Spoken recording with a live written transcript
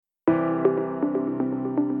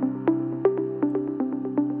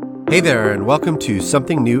Hey there, and welcome to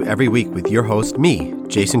Something New Every Week with your host, me,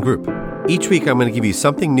 Jason Group. Each week, I'm going to give you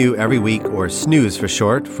something new every week, or SNEWs for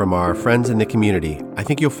short, from our friends in the community. I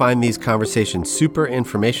think you'll find these conversations super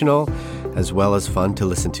informational, as well as fun to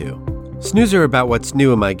listen to. SNEWs are about what's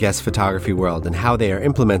new in my guest photography world and how they are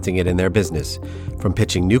implementing it in their business, from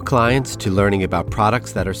pitching new clients to learning about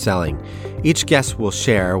products that are selling. Each guest will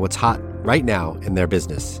share what's hot right now in their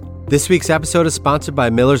business. This week's episode is sponsored by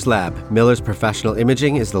Miller's Lab. Miller's Professional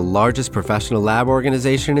Imaging is the largest professional lab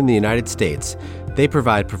organization in the United States. They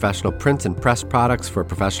provide professional print and press products for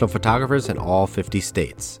professional photographers in all 50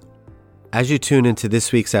 states. As you tune into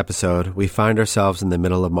this week's episode, we find ourselves in the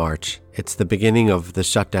middle of March. It's the beginning of the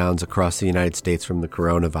shutdowns across the United States from the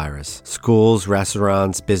coronavirus. Schools,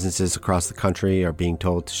 restaurants, businesses across the country are being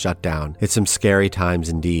told to shut down. It's some scary times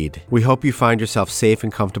indeed. We hope you find yourself safe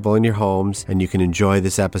and comfortable in your homes, and you can enjoy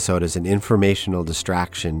this episode as an informational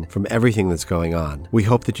distraction from everything that's going on. We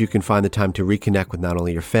hope that you can find the time to reconnect with not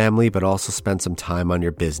only your family, but also spend some time on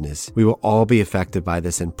your business. We will all be affected by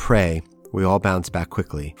this and pray we all bounce back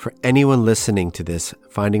quickly. For anyone listening to this,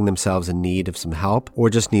 finding themselves in need of some help or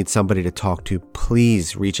just need somebody to talk to,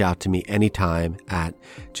 please reach out to me anytime at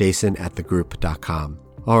jason@thegroup.com.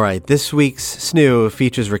 All right, this week's SNEW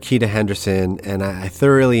features Raquita Henderson, and I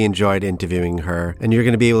thoroughly enjoyed interviewing her, and you're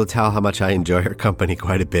going to be able to tell how much I enjoy her company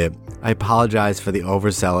quite a bit. I apologize for the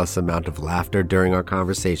overzealous amount of laughter during our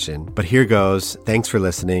conversation, but here goes. Thanks for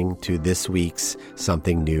listening to this week's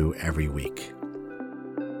Something New Every Week.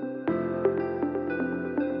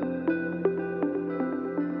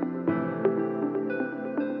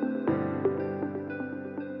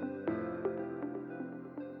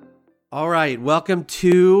 All right, welcome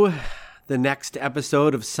to the next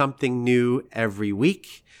episode of Something New Every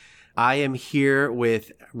Week. I am here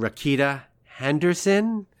with Raquita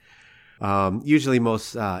Henderson. Usually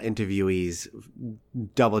most interviewees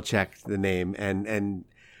double-check the name, and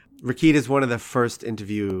Raquita is one of the first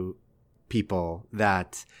interview people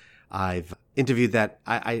that I've interviewed that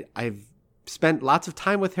I've spent lots of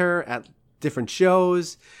time with her at different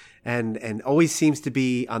shows and always seems to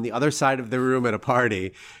be on the other side of the room at a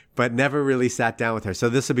party, but never really sat down with her. So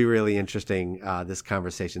this will be really interesting, this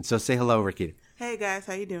conversation. So say hello, Raquita. Hey guys,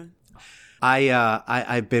 how you doing?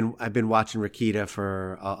 I've been watching Raquita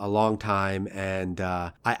for a long time, and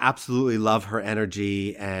I absolutely love her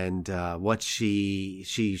energy and what she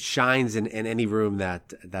shines in any room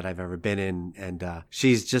that I've ever been in, and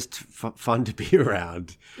she's just fun to be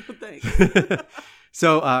around. Thanks.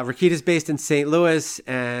 So Raquita's based in St. Louis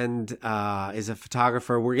and is a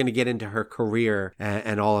photographer. We're going to get into her career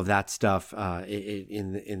and all of that stuff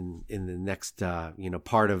in the next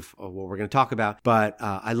part of what we're going to talk about. But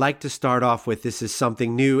I like to start off with, this is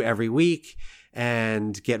something new every week,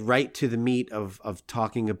 and get right to the meat of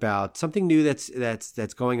talking about something new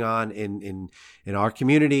that's going on in our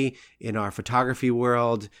community, in our photography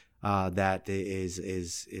world. That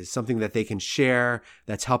is something that they can share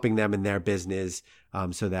that's helping them in their business,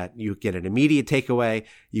 so that you get an immediate takeaway.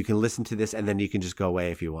 You can listen to this and then you can just go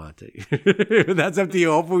away if you want to. That's up to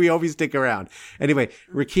you. Hopefully we hope you stick around. Anyway,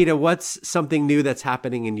 Raquita, what's something new that's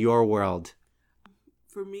happening in your world?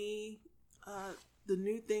 For me, the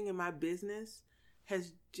new thing in my business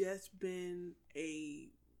has just been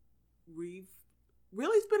a refocus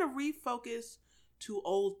to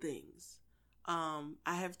old things. I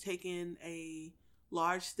have taken a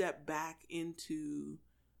large step back into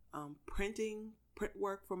print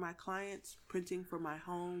work for my clients, printing for my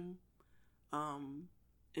home,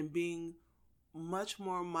 and being much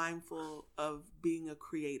more mindful of being a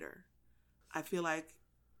creator. I feel like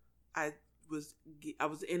I was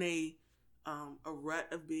in a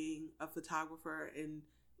rut of being a photographer and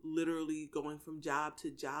literally going from job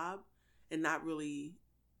to job and not really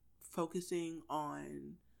focusing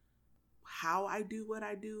on how I do what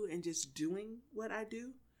I do and just doing what I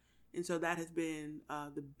do. And so that has been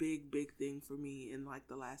the big thing for me in like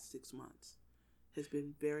the last 6 months. Has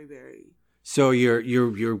been very, very. So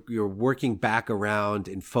you're working back around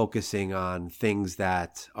and focusing on things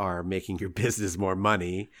that are making your business more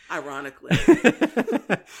money. Ironically.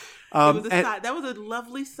 That was a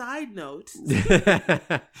lovely side note.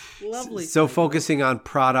 Lovely. So focusing on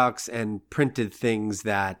products and printed things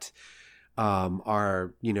that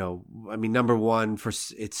are, number one,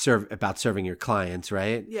 it's about serving your clients,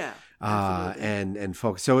 right? Yeah. And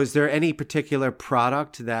focus. So is there any particular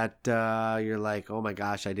product that you're like, oh my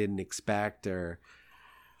gosh, I didn't expect? Or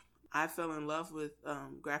I fell in love with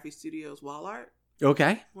Graphic Studios wall art.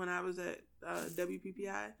 Okay. When I was at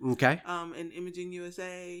WPPI. Okay. And Imaging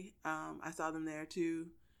USA, I saw them there too.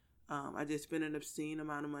 I just spent an obscene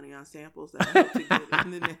amount of money on samples that I hope to get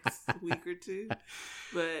in the next week or two.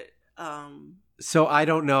 But So I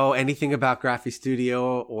don't know anything about Graphy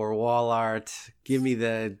Studio or wall art. Give me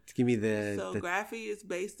the. So Graphy is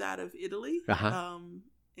based out of Italy, Uh-huh.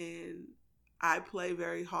 and I play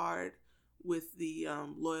very hard with the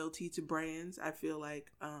loyalty to brands. I feel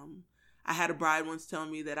like I had a bride once tell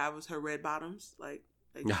me that I was her red bottoms, like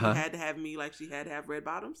she had to have me, like she had to have red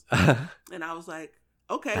bottoms, and I was like,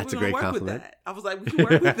 okay, That's we're a gonna great work compliment. with that. I was like, we can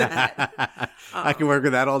work with that. I can work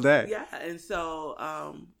with that all day. Yeah, and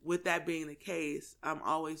so with that being the case, I'm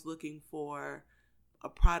always looking for a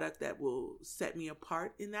product that will set me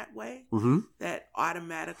apart in that way. Mm-hmm. That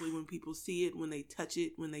automatically, when people see it, when they touch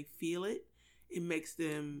it, when they feel it, it makes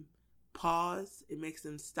them pause. It makes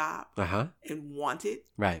them stop and want it.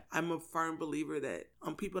 Right. I'm a firm believer that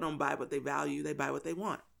people don't buy what they value; they buy what they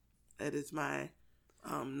want. That is my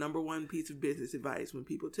number one piece of business advice. When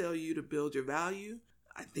people tell you to build your value,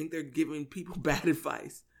 I think they're giving people bad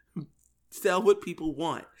advice. Sell what people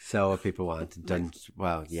want. Sell what people want.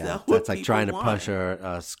 Well, yeah. Sell That's what like trying to people push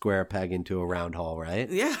a square peg into a round hole, right?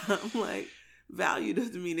 Yeah. I'm like, value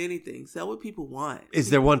doesn't mean anything. Sell what people want.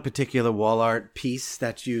 Is there one particular wall art piece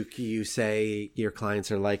that you say your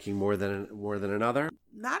clients are liking more than another?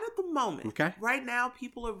 Not at the moment. Okay. Right now,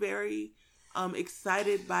 people are very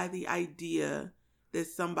excited by the idea that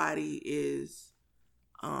somebody is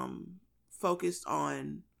focused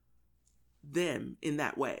on them in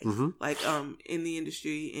that way. Mm-hmm. Like in the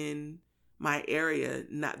industry, in my area,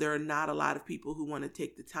 there are not a lot of people who want to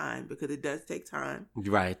take the time, because it does take time.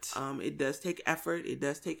 Right. It does take effort. It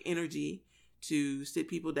does take energy to sit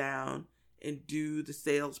people down and do the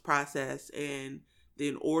sales process, and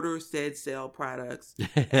then order said sale products,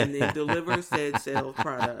 and then deliver said sale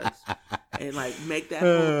products, and like make that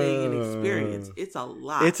whole thing an experience. It's a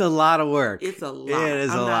lot. It's a lot of work. It's a lot. It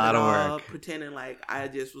is a lot of work. Pretending like I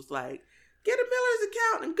just was like, get a Miller's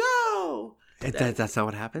account and go. That's not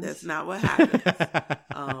what happens? That's not what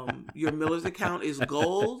happens. Your Miller's account is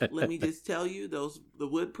gold. Let me just tell you, the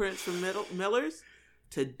wood prints from Miller's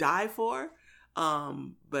to die for.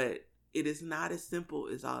 But it is not as simple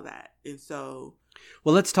as all that. And so...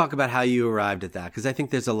 Well, let's talk about how you arrived at that, because I think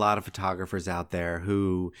there's a lot of photographers out there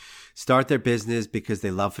who start their business because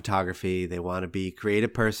they love photography. They want to be a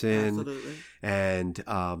creative person. Absolutely.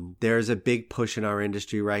 And there's a big push in our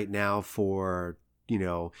industry right now for,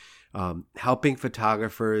 helping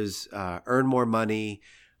photographers earn more money.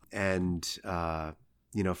 And,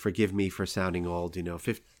 forgive me for sounding old,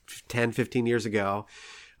 10, 15 years ago,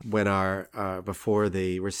 when before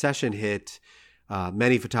the recession hit,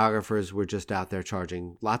 many photographers were just out there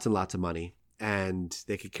charging lots and lots of money, and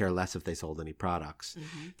they could care less if they sold any products.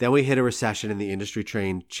 Mm-hmm. Then we hit a recession, and the industry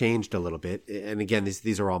changed a little bit. And again,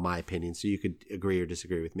 these are all my opinions, so you could agree or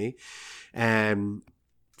disagree with me. And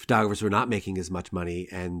photographers were not making as much money,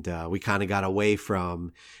 and we kind of got away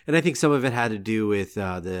from. And I think some of it had to do with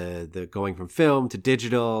the going from film to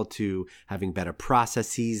digital, to having better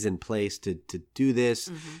processes in place to do this.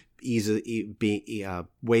 Mm-hmm. Easily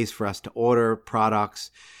ways for us to order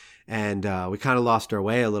products, and we kind of lost our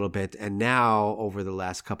way a little bit. And now, over the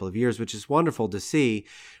last couple of years, which is wonderful to see,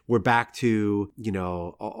 we're back to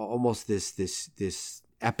almost this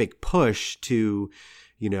epic push to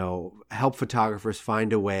help photographers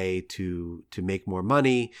find a way to make more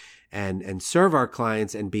money and serve our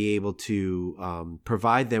clients, and be able to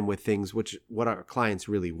provide them with things what our clients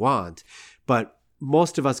really want. But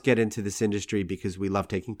most of us get into this industry because we love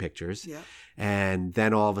taking pictures. Yeah. And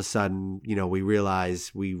then all of a sudden, we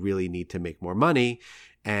realize we really need to make more money,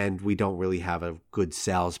 and we don't really have a good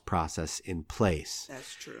sales process in place.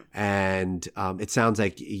 That's true. And it sounds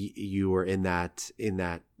like you were in that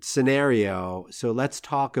scenario. So let's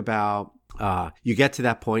talk about, you get to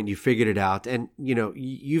that point, you figured it out, and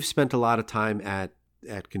you've spent a lot of time at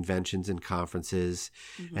conventions and conferences.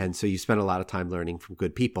 Mm-hmm. And so you spent a lot of time learning from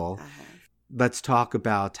good people. I have. Let's talk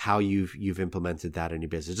about how you've implemented that in your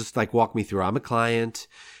business. Just like walk me through. I'm a client,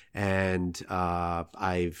 and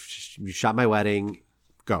you shot my wedding.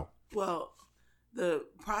 Go. Well, the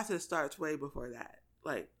process starts way before that.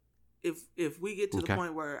 Like, if we get to the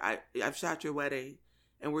point where I've shot your wedding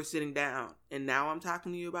and we're sitting down, and now I'm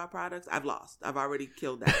talking to you about products, I've lost. I've already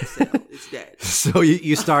killed that sale. It's dead. So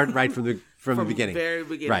you start right from the beginning. Very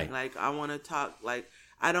beginning. Right. Like, I want to talk. Like,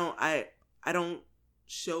 I don't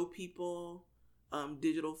show people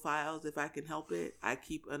digital files if I can help it. I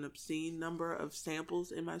keep an obscene number of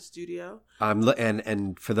samples in my studio.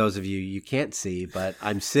 And for those of you can't see, but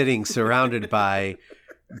I'm sitting surrounded by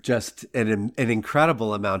just an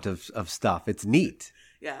incredible amount of stuff. It's neat.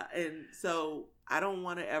 Yeah, and so I don't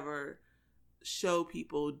want to ever show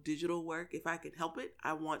people digital work if I can help it.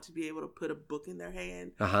 I want to be able to put a book in their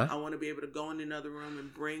hand. I want to be able to go in another room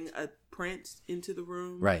and bring a print into the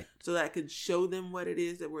room, right, so that I could show them what it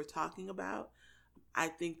is that we're talking about. I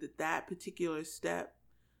think that particular step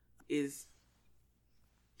is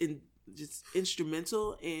just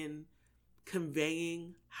instrumental in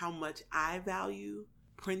conveying how much I value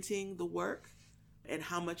printing the work and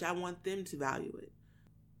how much I want them to value it.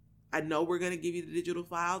 I know we're going to give you the digital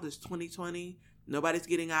file. There's 2020. Nobody's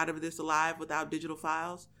getting out of this alive without digital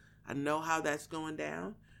files. I know how that's going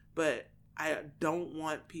down, but I don't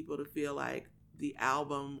want people to feel like the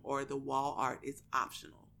album or the wall art is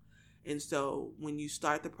optional. And so when you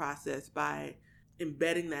start the process by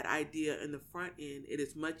embedding that idea in the front end, it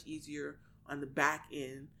is much easier on the back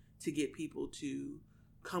end to get people to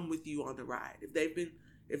come with you on the ride.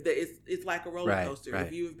 It's like a roller coaster. Right.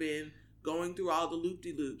 If you have been going through all the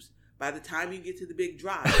loop-de-loops, by the time you get to the big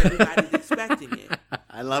drop, everybody's expecting it.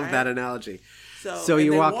 I love that analogy. So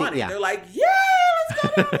you're walking, They're like, yeah, let's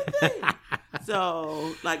go down the thing.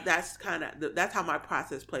 So like that's how my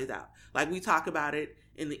process plays out. Like we talk about it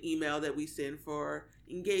in the email that we send for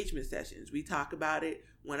engagement sessions. We talk about it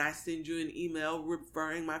when I send you an email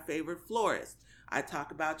referring my favorite florist. I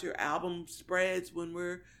talk about your album spreads when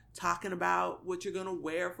we're talking about what you're going to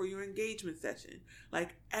wear for your engagement session.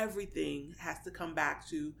 Like everything has to come back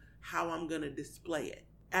to how I'm going to display it.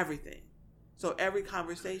 Everything. So every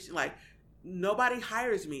conversation, like nobody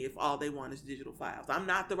hires me if all they want is digital files. I'm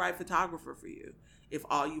not the right photographer for you if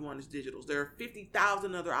all you want is digitals. There are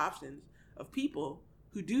 50,000 other options of people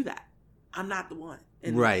who do that. I'm not the one.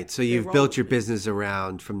 And right. So you've built your business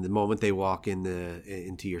around from the moment they walk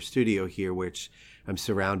into your studio here, which I'm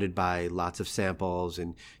surrounded by lots of samples,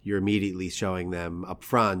 and you're immediately showing them up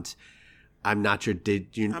front. I'm not your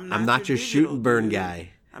shoot and burn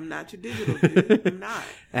guy. I'm not your digital dude. I'm not.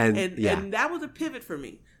 And that was a pivot for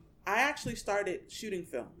me. I actually started shooting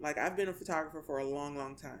film. Like I've been a photographer for a long,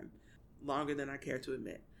 long time, longer than I care to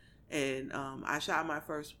admit. And I shot my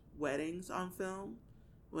first weddings on film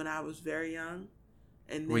when I was very young.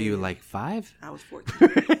 And were you like 5? I was 14.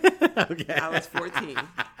 Okay. I was 14.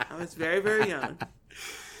 I was very, very young.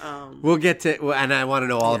 We'll get to, and I want to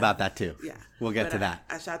know all about that too. Yeah. We'll get to that.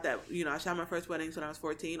 I shot that, I shot my first weddings when I was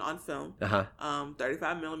 14 on film.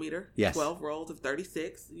 35 millimeter, yes. 12 rolls of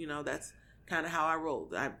 36. That's kind of how I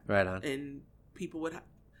rolled. Right on. And people would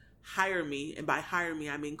hire me, and by hire me,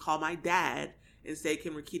 I mean call my dad and say,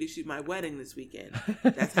 can Raquita shoot my wedding this weekend?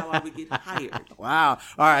 That's how I would get hired. Wow.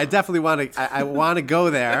 All right. I definitely want to, I want to go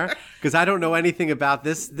there because I don't know anything about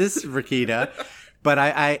this Raquita. But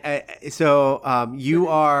you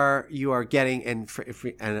are getting, and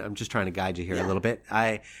I'm just trying to guide you here a little bit.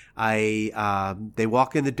 They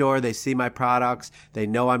walk in the door, they see my products, they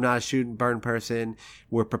know I'm not a shoot and burn person.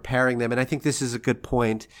 We're preparing them. And I think this is a good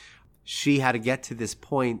point. She had to get to this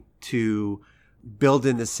point to build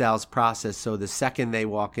in the sales process. So the second they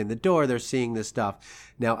walk in the door, they're seeing this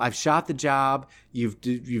stuff. Now I've shot the job. You've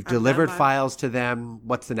delivered files to them.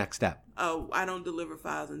 What's the next step? Oh, I don't deliver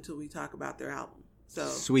files until we talk about their album. So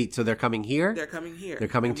sweet. So they're coming here? They're coming here. They're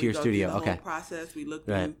coming to your studio. The okay. whole process. We look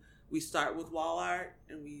through, we start with wall art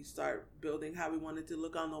and we start building how we want it to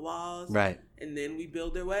look on the walls. Right. And then we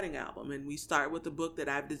build their wedding album, and we start with the book that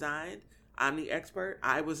I've designed. I'm the expert.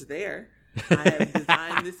 I was there. I have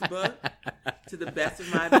designed this book to the best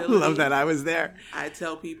of my ability. I love that. I was there. I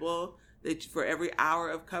tell people that for every hour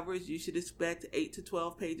of coverage, you should expect 8 to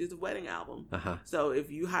 12 pages of wedding album. So if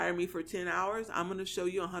you hire me for 10 hours, I'm going to show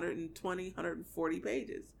you 120, 140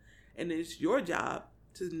 pages. And it's your job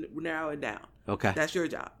to narrow it down. Okay. That's your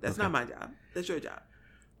job. That's not my job. That's your job.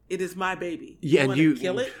 It is my baby. Yeah, and you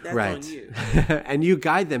kill it, that's on you. And you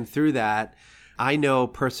guide them through that. I know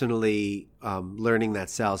personally, learning that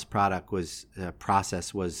sales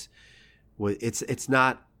process was it's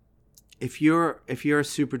not, if you're a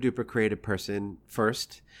super duper creative person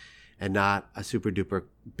first and not a super duper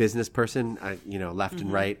business person, left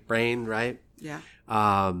and right brain, right? Yeah.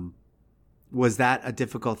 Was that a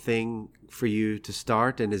difficult thing for you to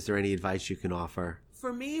start? And is there any advice you can offer?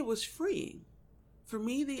 For me, it was freeing. For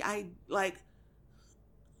me,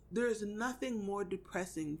 there's nothing more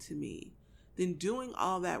depressing to me than doing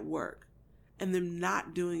all that work and them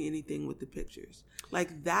not doing anything with the pictures.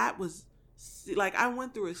 Like that was, like I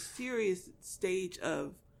went through a serious stage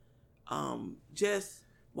of just,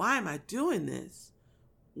 why am I doing this?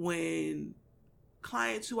 When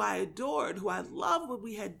clients who I adored, who I loved what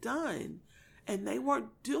we had done, and they weren't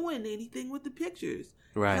doing anything with the pictures.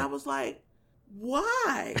 Right. And I was like,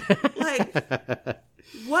 why? Like,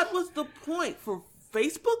 what was the point for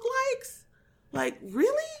Facebook likes? Like,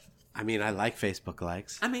 really? I mean, I like Facebook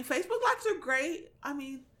likes. I mean, Facebook likes are great. I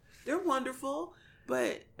mean, they're wonderful,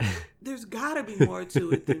 but there's got to be more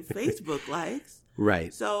to it than Facebook likes.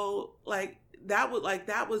 Right. So, that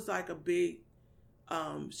was a big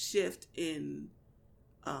shift in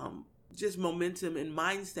just momentum and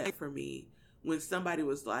mindset for me when somebody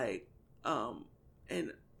was like,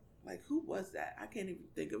 and like, who was that? I can't even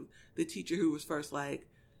think of the teacher who was first like,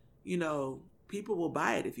 people will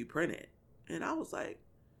buy it if you print it. And I was like,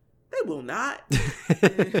 they will not.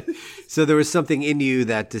 So there was something in you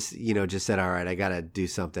that just said, all right, I got to do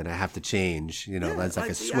something. I have to change. That's like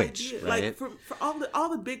a switch, idea, right? Like for all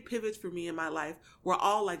the big pivots for me in my life were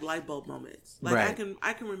all like light bulb moments. Like right.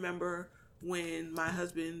 I can remember when my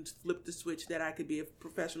husband flipped the switch that I could be a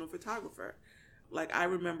professional photographer. Like I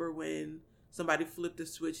remember when somebody flipped the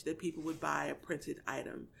switch that people would buy a printed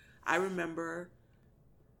item. I remember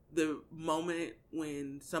the moment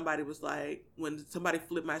when somebody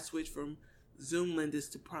flipped my switch from Zoom lenses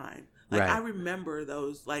to Prime. Like right. I remember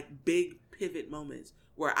those like big pivot moments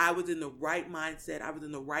where I was in the right mindset, I was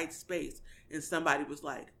in the right space, and somebody was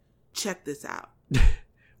like, check this out.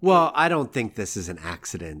 Well, I don't think this is an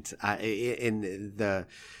accident. In the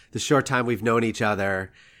short time we've known each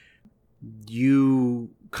other, you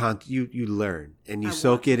learn and you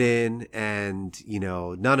soak it in, and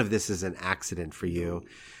none of this is an accident for you.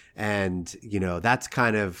 And that's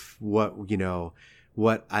kind of what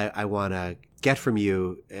I want to get from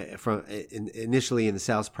you initially in the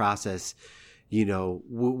sales process.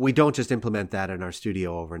 We don't just implement that in our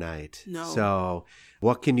studio overnight. No. So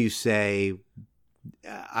what can you say?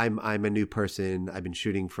 I'm a new person. I've been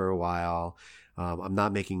shooting for a while. I'm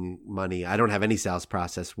not making money. I don't have any sales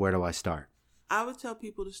process. Where do I start? I would tell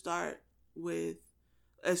people to start with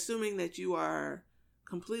assuming that you are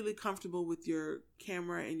completely comfortable with your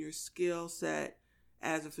camera and your skill set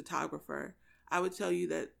as a photographer. I would tell you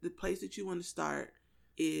that the place that you want to start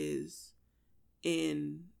is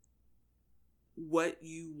in what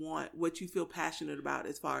you want, what you feel passionate about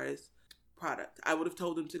as far as product. I would have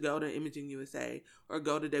told them to go to Imaging USA or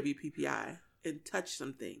go to WPPI and touch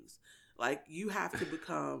some things. Like, you have to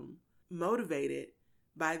become motivated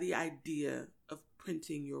by the idea of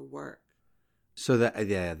printing your work. So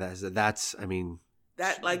that's I mean,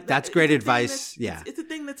 that's great advice. It's a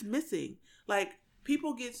thing that's missing. Like,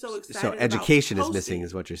 people get so excited. So education about is missing,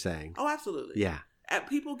 is what you're saying. Oh, absolutely. Yeah.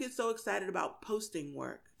 People get so excited about posting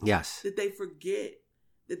work. Yes. That they forget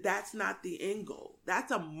that that's not the end goal.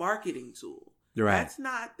 That's a marketing tool. Right. That's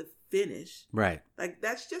not the finish. Right. Like,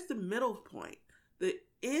 that's just the middle point. The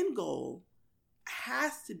end goal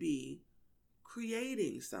has to be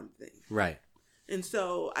creating something. Right. And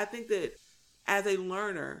so I think that as a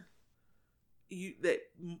learner,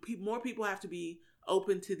 more people have to be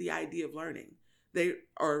open to the idea of learning.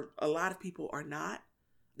 A lot of people are not.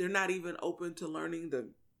 They're not even open to learning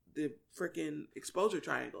the freaking exposure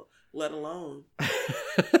triangle, let alone.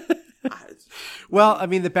 Well, I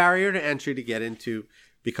mean, the barrier to entry to get into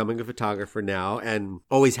becoming a photographer now, and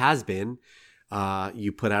always has been,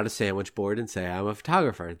 you put out a sandwich board and say, I'm a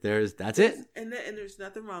photographer. That's it. And there's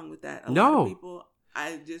nothing wrong with that. A No. lot of people,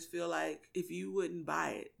 I just feel like if you wouldn't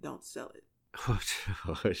buy it, don't sell it. Oh,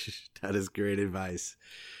 that is great advice.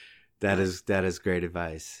 That is great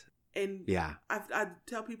advice. And yeah, I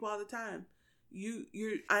tell people all the time,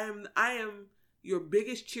 I am your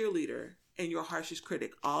biggest cheerleader and your harshest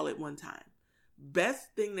critic all at one time.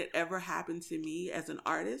 Best thing that ever happened to me as an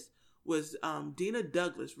artist was Dina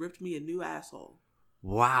Douglas ripped me a new asshole.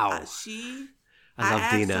 Wow. I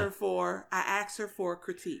love Dina. I asked her for a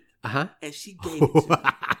critique. Uh-huh. And she gave it to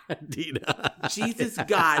me. Dina. Jesus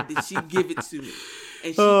God, did she give it to me?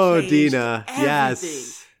 And she changed Dina. everything.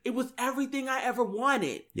 Yes. It was everything I ever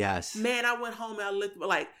wanted. Yes. Man, I went home and I looked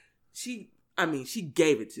like she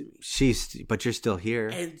gave it to me. But you're still here.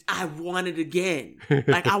 And I want it again.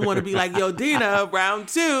 Like, I want to be like, yo, Dina, round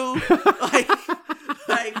 2. Like,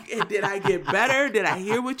 did I get better? Did I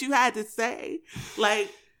hear what you had to say? But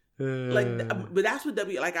that's what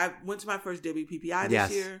I went to my first WPPI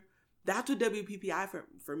this year. That's what WPPI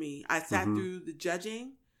for me. I sat through the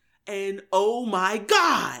judging, and oh my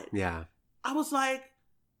God. Yeah. I was like,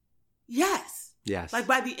 yes. Yes. Like,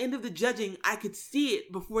 by the end of the judging, I could see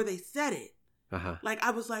it before they said it. Uh-huh. Like, I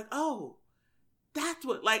was like, oh, that's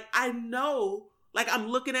what, like, I know, like, I'm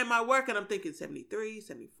looking at my work and I'm thinking 73,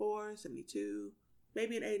 74, 72,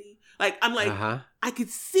 maybe an 80. Like, I'm like, I could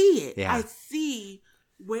see it. Yeah. I see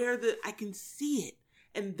I can see it.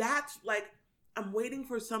 And that's like, I'm waiting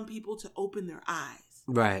for some people to open their eyes.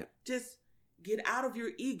 Right. Just get out of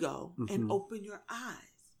your ego and open your eyes.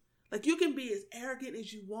 Like, you can be as arrogant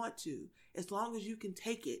as you want to, as long as you can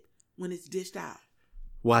take it when it's dished out.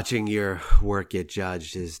 Watching your work get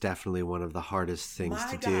judged is definitely one of the hardest things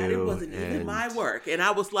to do. It wasn't even my work. And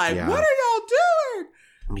I was like, Yeah. what are y'all doing?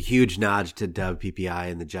 A huge nod to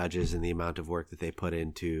WPPI and the judges and the amount of work that they put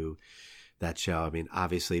into that show. I mean,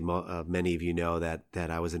 obviously, many of you know that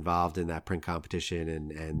I was involved in that print competition,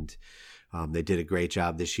 and they did a great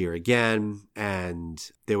job this year again. And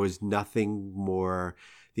there was nothing more,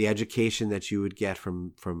 the education that you would get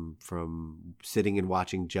from sitting and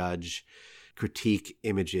watching Judge critique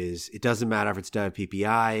images. It doesn't matter if it's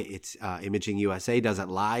WPPI, it's Imaging USA does it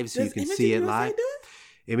live, so you can see it live.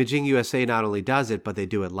 Imaging USA not only does it, but they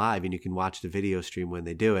do it live, and you can watch the video stream when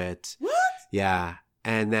they do it. What? Yeah.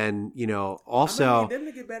 And then, also... I'm going to need them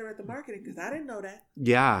to get better at the marketing, because I didn't know that.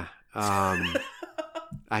 Yeah.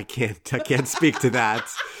 I can't speak to that.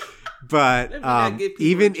 But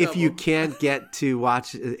even if you can't get to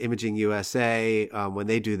watch Imaging USA when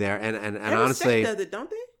they do their... And honestly... Every state does it, don't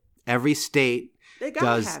they? Every state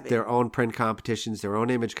does have their own print competitions, their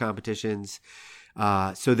own image competitions.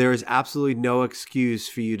 So there is absolutely no excuse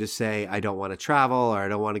for you to say, I don't want to travel or I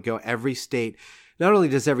don't want to go. Every state, not only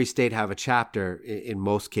does every state have a chapter, in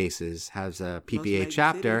most cases, has a PPA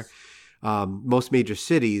chapter. Most major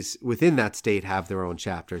cities within that state have their own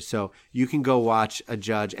chapter. So you can go watch a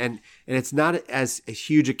judge. And it's not as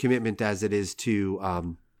huge a commitment as it is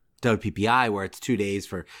to WPPI, where it's 2 days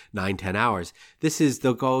for 9-10 hours. This is,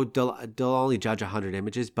 they'll only judge 100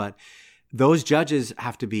 images, but those judges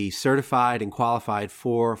have to be certified and qualified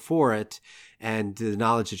for it, and the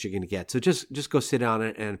knowledge that you're going to get. So just go sit on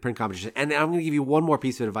it and print competition. And I'm going to give you one more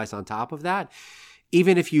piece of advice on top of that.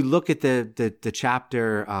 Even if you look at the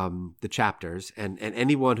chapters, and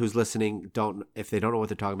anyone who's listening, if they don't know what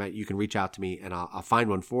they're talking about, you can reach out to me and I'll find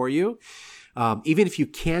one for you. Even if you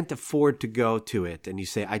can't afford to go to it and you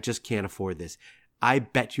say, I just can't afford this, I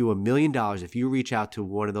bet you $1 million if you reach out to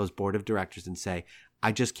one of those board of directors and say,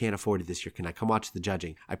 I just can't afford it this year. Can I come watch the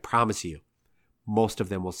judging? I promise you, most of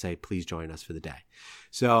them will say, please join us for the day.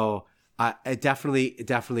 So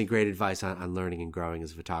definitely great advice on learning and growing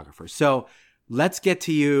as a photographer. So let's get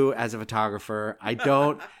to you as a photographer. I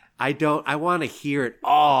want to hear it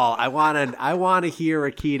all. I want to hear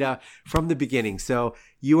Raquita from the beginning. So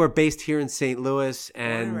you are based here in St. Louis,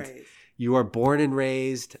 and you are born and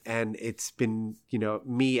raised, and it's been,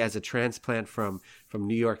 me as a transplant from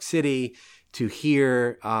New York City to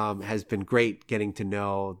here has been great getting to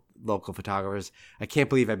know local photographers. I can't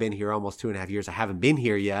believe I've been here almost 2.5 years. I haven't been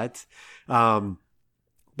here yet.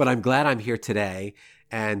 But I'm glad I'm here today.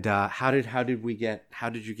 And how did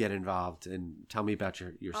you get involved? And tell me about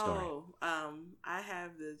your story. I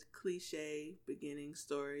have this cliche beginning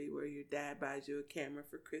story where your dad buys you a camera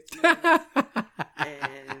for Christmas.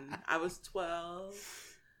 And I was 12.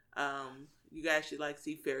 You guys should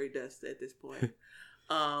see fairy dust at this point.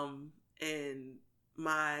 And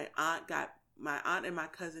my aunt and my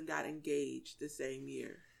cousin got engaged the same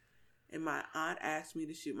year. And my aunt asked me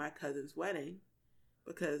to shoot my cousin's wedding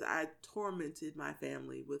because I tormented my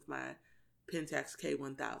family with my Pentax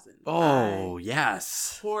K1000. Oh,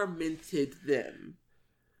 yes. Tormented them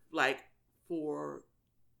for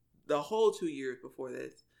the whole 2 years before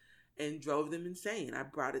this, and drove them insane. I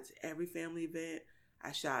brought it to every family event.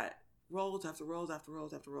 I shot rolls after rolls after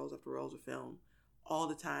rolls after rolls after rolls of film all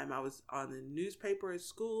the time. I was on the newspaper at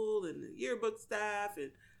school and the yearbook staff,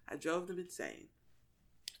 and I drove them insane.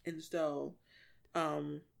 And so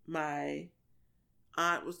my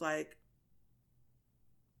aunt was like,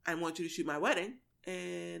 I want you to shoot my wedding.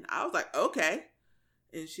 And I was like, okay.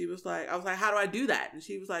 And she was like, I was like, how do I do that? And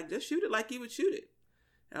she was like, just shoot it like you would shoot it.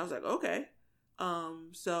 And I was like, okay.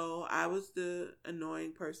 So I was the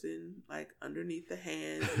annoying person, underneath the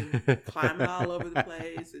hands and climbing all over the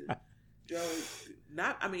place, and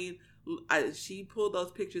she pulled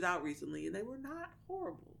those pictures out recently, and they were not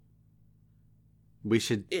horrible. We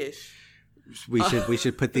should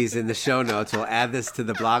put these in the show notes. We'll add this to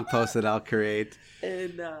the blog post that I'll create.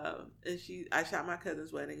 And I shot my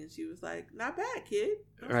cousin's wedding, and she was like, "Not bad, kid."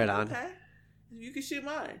 Right on. Okay, you can shoot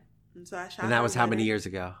mine. And so I shot. And that was how many years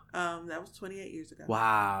ago? That was 28 years ago.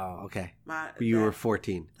 Wow. Okay. You were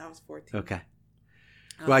 14. I was 14. Okay.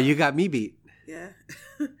 Well, you got me beat. Yeah.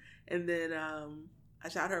 And then I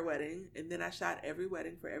shot her wedding, and then I shot every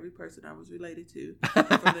wedding for every person I was related to from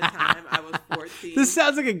the time I was 14. This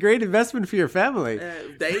sounds like a great investment for your family.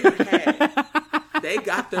 They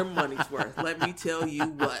got their money's worth. Let me tell you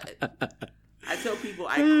what. I tell people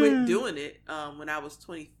I quit doing it when I was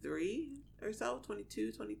 23 or so,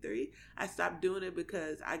 22, 23. I stopped doing it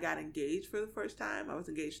because I got engaged for the first time. I was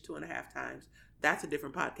engaged 2.5 times. That's a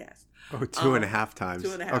different podcast. Oh, 2.5 times.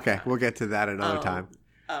 2.5 Okay, times. we'll get to that another time.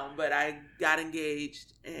 But I got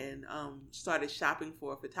engaged and started shopping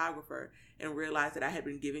for a photographer and realized that I had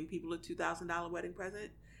been giving people a $2,000 wedding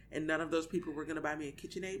present. And none of those people were going to buy me a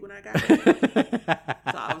KitchenAid when I got married.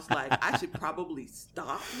 So I was like, I should probably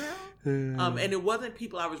stop now. And it wasn't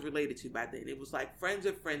people I was related to by then. It was like friends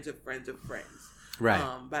of friends of friends of friends. Right.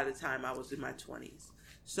 By the time I was in my 20s.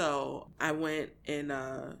 So I went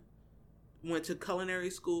to culinary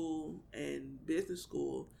school and business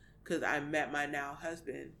school because I met my now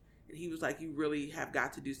husband. And he was like, you really have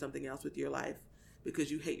got to do something else with your life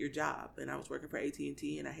because you hate your job. And I was working for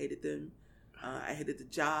AT&T and I hated them. I hated the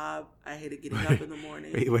job. I hated getting up in the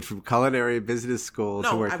morning. You went from culinary business school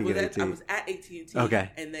to working at AT&T. I was at AT&T.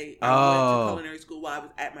 Okay. And I went to culinary school while I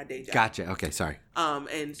was at my day job. Gotcha. Okay, sorry.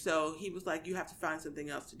 And so he was like, you have to find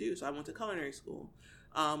something else to do. So I went to culinary school.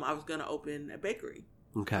 I was going to open a bakery.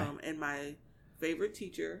 Okay. And my favorite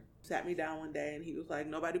teacher sat me down one day and he was like,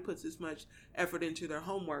 nobody puts this much effort into their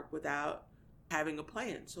homework without having a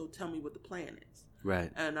plan. So tell me what the plan is.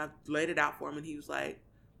 Right. And I laid it out for him and he was like,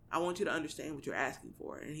 I want you to understand what you're asking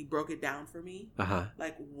for. And he broke it down for me,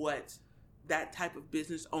 like what that type of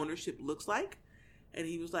business ownership looks like. And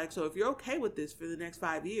he was like, so if you're okay with this for the next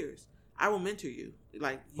 5 years, I will mentor you.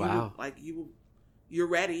 You're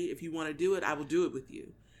ready. If you want to do it, I will do it with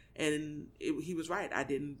you. And he was right. I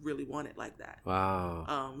didn't really want it like that.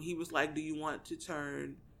 Wow. He was like,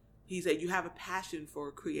 he said, you have a passion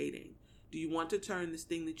for creating. Do you want to turn this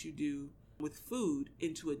thing that you do with food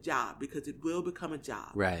into a job, because it will become a job.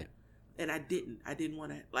 Right. And I didn't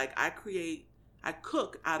want to, I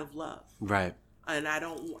cook out of love. Right. And I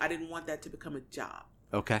didn't want that to become a job.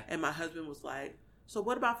 Okay. And my husband was like, so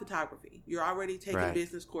what about photography? You're already taking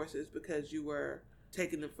business courses because you were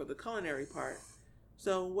taking them for the culinary part.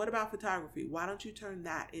 So what about photography? Why don't you turn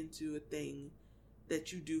that into a thing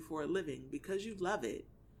that you do for a living? Because you love it,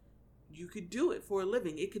 you could do it for a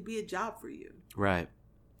living. It could be a job for you. Right.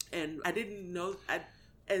 And I didn't know,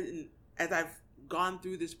 as I've gone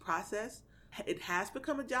through this process, it has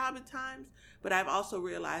become a job at times, but I've also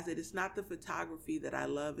realized that it's not the photography that I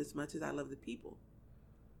love as much as I love the people.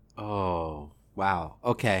 Oh, wow.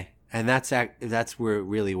 Okay. And that's where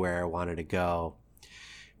I wanted to go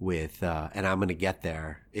with, and I'm going to get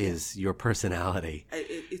there, is your personality.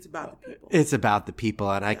 It's about the people. It's about the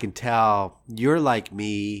people. And I can tell you're like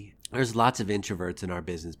me. There's lots of introverts in our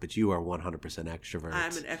business, but you are 100% extrovert.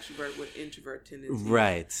 I'm an extrovert with introvert tendencies.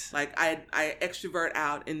 Right. Like I extrovert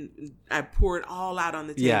out and I pour it all out on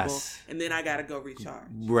the table. Yes. And then I got to go recharge.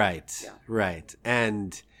 Right. Yeah. Right.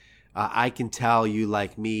 And I can tell you,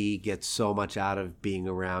 like me, get so much out of being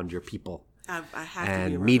around your people. I have and to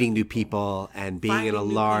be around meeting new people and being finding in a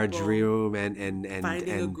large room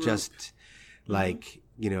and just like,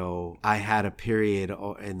 you know, I had a period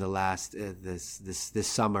in the last this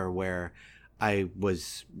summer where I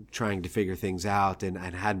was trying to figure things out and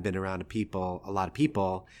I hadn't been around a lot of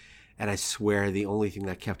people. And I swear the only thing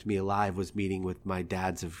that kept me alive was meeting with my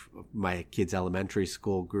my kids' elementary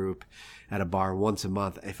school group at a bar once a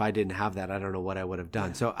month. If I didn't have that, I don't know what I would have done.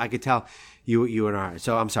 Yeah. So I could tell you and I.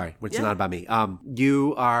 So I'm sorry, it's not about me.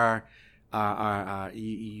 You are.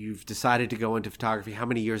 You've decided to go into photography. How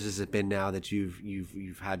many years has it been now that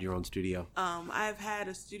you've had your own studio? I've had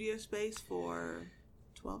a studio space for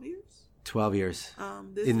 12 years. 12 years.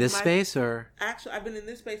 In this space, or? Actually, I've been in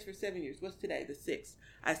this space for 7 years. What's today? The 6th.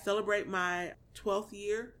 I celebrate my 12th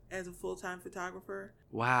year as a full-time photographer.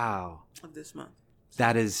 Wow. Of this month.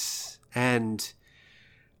 That is, and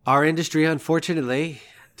our industry, unfortunately,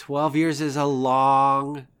 12 years is a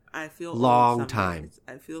long time. Days.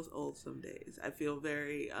 I feel old some days. I feel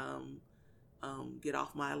very get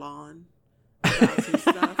off my lawn about some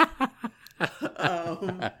stuff.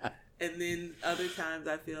 And then other times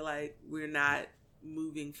I feel like we're not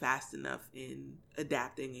moving fast enough in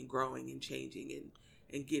adapting and growing and changing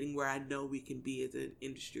and getting where I know we can be as an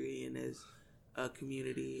industry and as a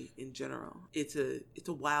community in general. It's a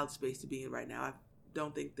wild space to be in right now. I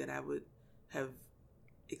don't think that I would have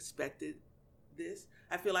expected this.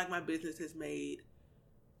 I feel like my business has made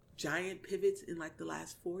giant pivots in like the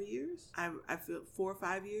last 4 years. I feel 4 or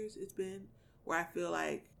 5 years it's been where I feel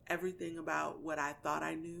like everything about what I thought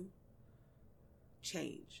I knew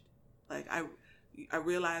changed. Like I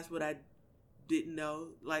realized what I didn't know.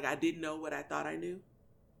 Like I didn't know what I thought I knew.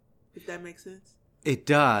 If that makes sense. It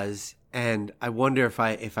does. And I wonder if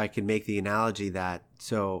I can make the analogy that,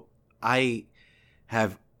 so I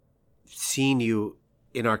have seen you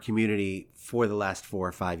in our community for the last 4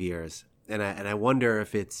 or 5 years. And I wonder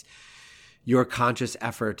if it's your conscious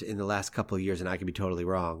effort in the last couple of years, and I could be totally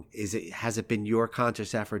wrong. Has it been your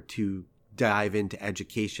conscious effort to dive into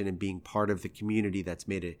education and being part of the community that's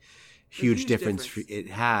made huge difference. It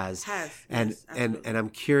has. And yes, and I'm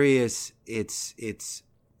curious, it's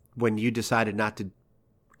when you decided not to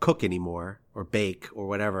cook anymore or bake or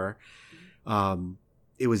whatever,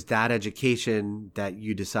 it was that education that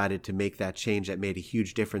you decided to make that change that made a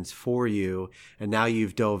huge difference for you. And now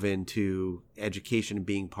you've dove into education and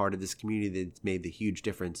being part of this community that's made the huge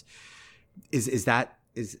difference. Is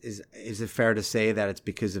it fair to say that it's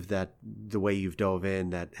because of the way you've dove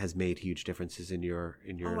in that has made huge differences in your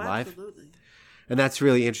life? Absolutely. And that's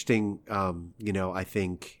really interesting. I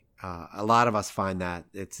think a lot of us find that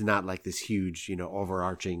it's not like this huge,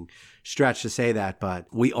 overarching stretch to say that, but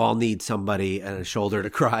we all need somebody and a shoulder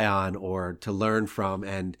to cry on or to learn from.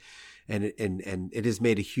 And it has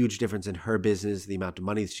made a huge difference in her business, the amount of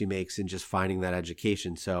money she makes, in just finding that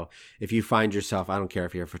education. So if you find yourself, I don't care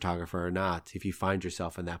if you're a photographer or not, if you find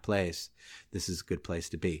yourself in that place, this is a good place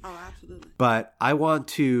to be. Oh, absolutely. But I want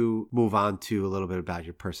to move on to a little bit about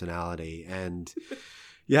your personality. And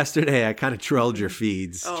yesterday, I kind of trolled your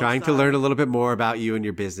feeds, trying to learn a little bit more about you and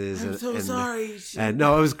your business. I'm sorry. And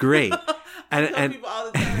no, it was great. I tell people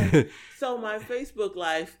all the time. So my Facebook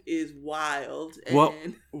life is wild.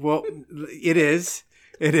 And... Well, it is,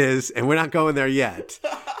 and we're not going there yet.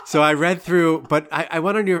 So I read through, but I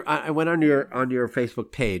went on your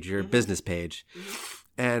Facebook page, your business page,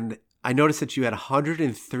 and I noticed that you had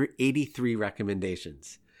 183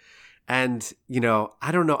 recommendations. And,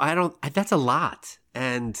 I don't know. That's a lot.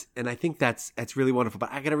 And I think that's really wonderful.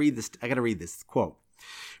 But I got to read this quote.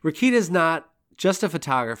 Raquita is not just a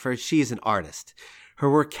photographer. She is an artist. Her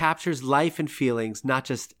work captures life and feelings, not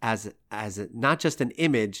just not just an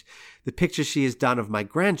image. The pictures she has done of my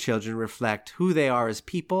grandchildren reflect who they are as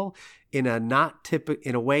people in a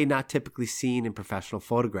way not typically seen in professional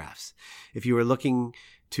photographs. If you were looking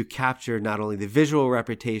to capture not only the visual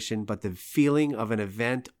representation, but the feeling of an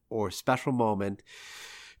event or special moment,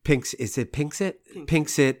 Pinks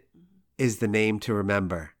It is the name to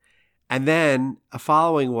remember. And then a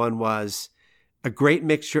following one was a great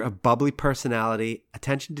mixture of bubbly personality,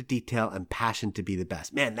 attention to detail, and passion to be the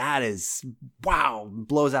best. Man, that is, wow,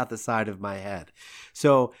 blows out the side of my head.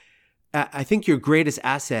 So I think your greatest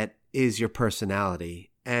asset is your personality,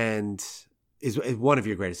 and is one of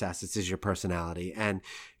your greatest assets is your personality. And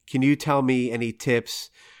can you tell me any tips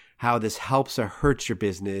how this helps or hurts your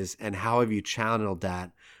business, and how have you channeled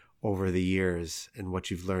that over the years and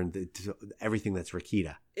what you've learned, everything that's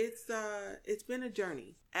Raquita? It's been a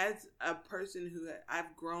journey. As a person who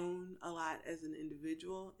I've grown a lot as an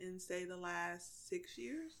individual in, say, the last 6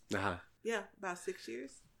 years. Uh-huh. Yeah, about 6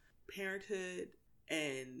 years. Parenthood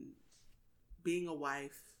and being a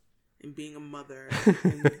wife and being a mother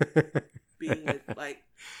and being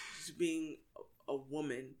just being a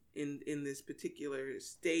woman in this particular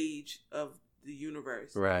stage of the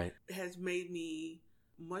universe, right, has made me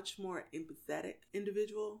much more empathetic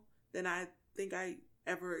individual than I think I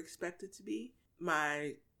ever expected to be.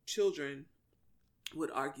 My children would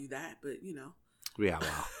argue that, but Yeah,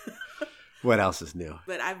 well, what else is new?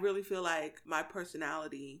 But I really feel like my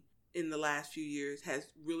personality in the last few years has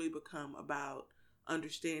really become about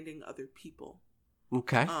understanding other people.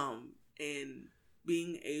 Okay. And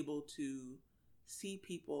being able to see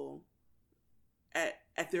people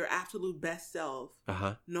at their absolute best self,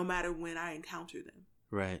 no matter when I encounter them.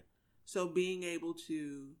 Right. So being able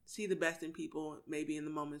to see the best in people, maybe in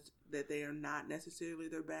the moments that they are not necessarily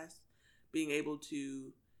their best, being able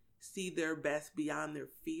to see their best beyond their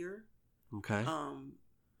fear. Okay.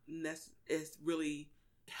 It's really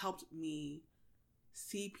helped me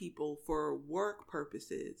see people for work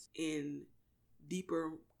purposes in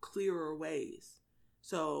deeper, clearer ways.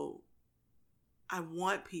 So I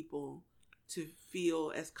want people to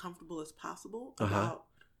feel as comfortable as possible about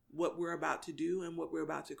what we're about to do and what we're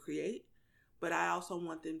about to create. But I also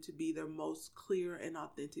want them to be their most clear and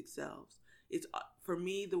authentic selves. It's, for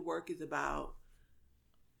me, the work is about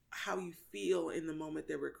how you feel in the moment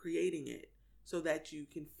that we're creating it, so that you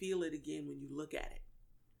can feel it again when you look at it.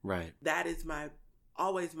 Right. That is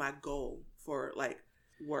always my goal for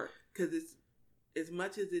work. Because it's, as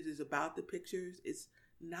much as it is about the pictures, it's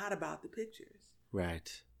not about the pictures.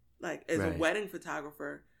 Right. As a wedding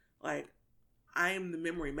photographer, I am the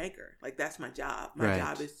memory maker. That's my job. My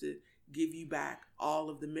job is to give you back all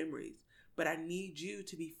of the memories. But I need you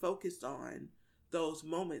to be focused on those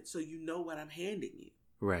moments so you know what I'm handing you.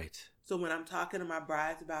 Right. So when I'm talking to my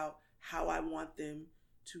brides about how I want them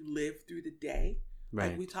to live through the day,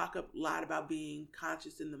 we talk a lot about being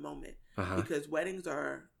conscious in the moment. Because weddings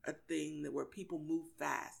are a thing where people move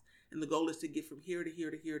fast. And the goal is to get from here to here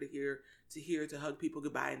to here to here to here to hug people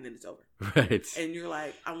goodbye, and then it's over. Right. And you're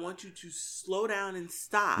like, I want you to slow down and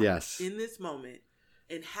stop in this moment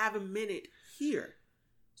and have a minute here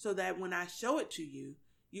so that when I show it to you,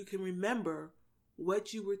 you can remember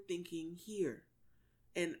what you were thinking here.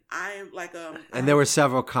 And I am like and there were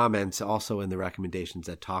several comments also in the recommendations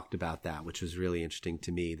that talked about that, which was really interesting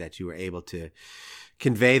to me, that you were able to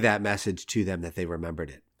convey that message to them, that they remembered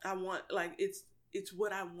it. I want, like, it's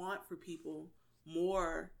what I want for people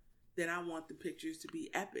more than I want the pictures to be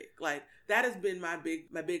epic. Like, that has been my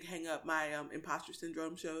big hang up, my imposter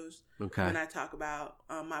syndrome shows. Okay. When I talk about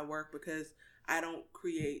my work, because I don't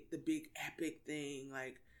create the big epic thing.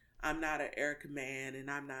 Like, I'm not an Erica Mann,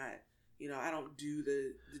 and I'm not, I don't do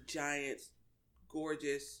the giant,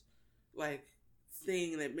 gorgeous, like,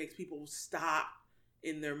 thing that makes people stop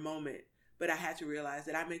in their moment. But I had to realize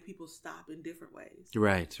that I make people stop in different ways.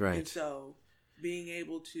 Right. And so being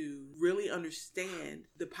able to really understand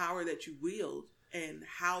the power that you wield and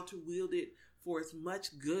how to wield it for as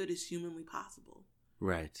much good as humanly possible.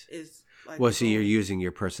 Right. Is like, well, so you're using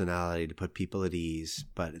your personality to put people at ease,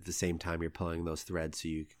 but at the same time, you're pulling those threads so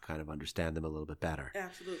you can kind of understand them a little bit better.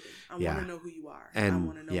 Absolutely. I want to know who you are. And I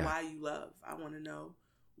want to know why you love. I want to know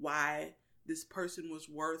why this person was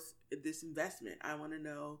worth this investment. I want to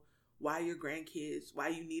know why your grandkids, why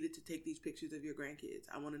you needed to take these pictures of your grandkids.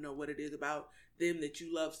 I want to know what it is about them that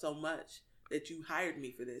you love so much that you hired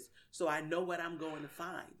me for this. So I know what I'm going to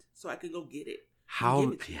find, so I can go get it.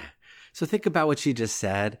 So think about what she just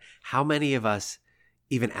said. How many of us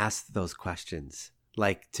even ask those questions?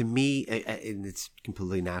 Like, to me, and it's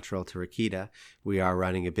completely natural to Raquita, we are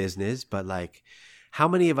running a business, but like, how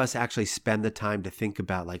many of us actually spend the time to think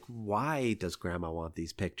about, like, why does grandma want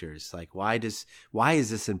these pictures? Like, why is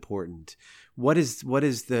this important? What is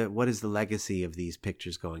the legacy of these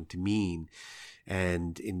pictures going to mean?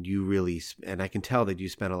 And you really, and I can tell that you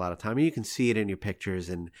spend a lot of time, and you can see it in your pictures.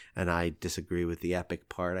 And I disagree with the epic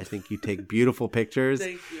part. I think you take beautiful pictures.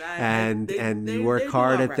 Thank you. And you work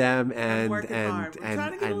hard at them. And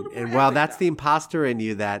well, that's the imposter in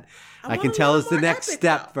you that I can tell is the next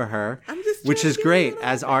step for her, which is great.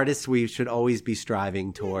 As artists, we should always be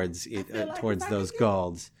striving towards those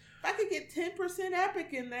goals. If I could get 10% epic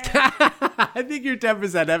in there. I think you're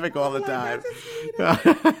 10% epic all the time.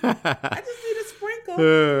 I just need a sprinkle.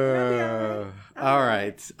 All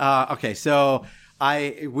right. Okay, so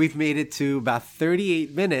we've made it to about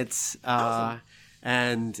 38 minutes. Awesome.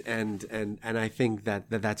 And I think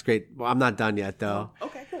that's great. Well, I'm not done yet, though.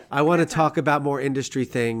 Okay, cool. I want to talk about more industry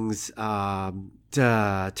things.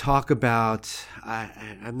 Talk about,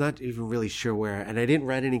 I'm not even really sure where, and I didn't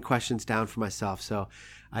write any questions down for myself, so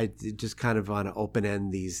I just kind of want to open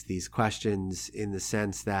end these questions in the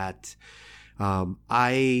sense that you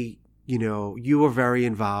are very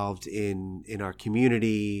involved in our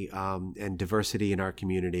community and diversity in our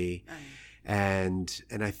community. And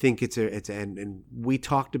I think and we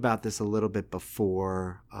talked about this a little bit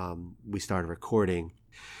before we started recording.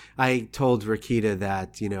 I told Raquita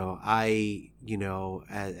that,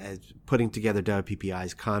 as putting together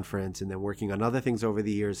WPPI's conference and then working on other things over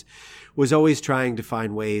the years, was always trying to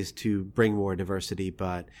find ways to bring more diversity.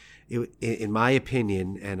 But in my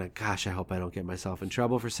opinion, and gosh, I hope I don't get myself in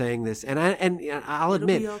trouble for saying this, and I'll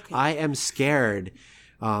admit, okay. I am scared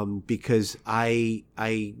because I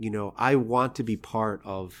want to be part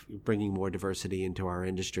of bringing more diversity into our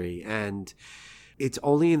industry. And it's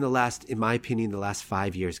only in my opinion, the last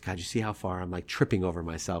 5 years. God, you see how far I'm like tripping over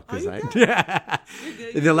myself because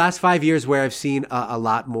in the last 5 years where I've seen a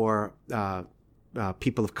lot more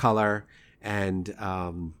people of color and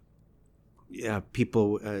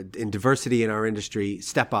people in diversity in our industry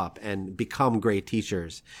step up and become great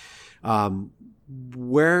teachers.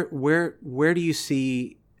 Where do you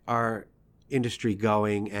see our industry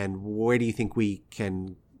going, and where do you think we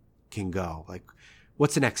can go? Like,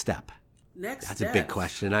 what's the next step? That's a big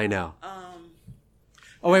question, I know.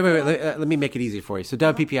 Wait. Let me make it easy for you. So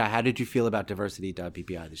WPPI, how did you feel about diversity at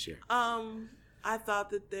WPPI this year? I thought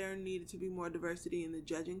that there needed to be more diversity in the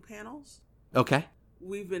judging panels. Okay.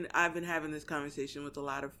 I've been having this conversation with a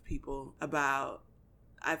lot of people about,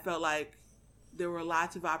 I felt like there were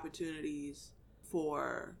lots of opportunities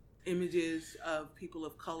for images of people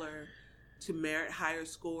of color to merit higher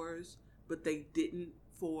scores, but they didn't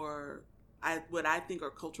for what I think are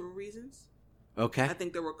cultural reasons. Okay. I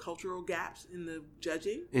think there were cultural gaps in the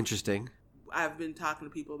judging. Interesting. I've been talking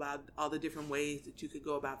to people about all the different ways that you could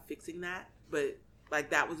go about fixing that, but like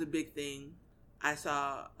that was a big thing. I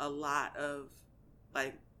saw a lot of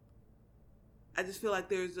I just feel like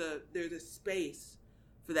there's a space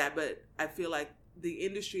for that, but I feel like the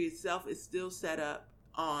industry itself is still set up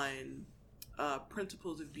on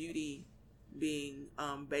principles of beauty being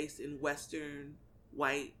based in Western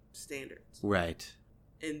white standards. Right.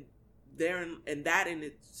 And and that in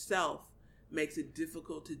itself makes it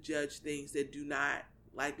difficult to judge things that do not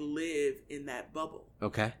like live in that bubble.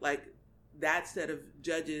 Okay. Like that set of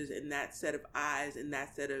judges and that set of eyes and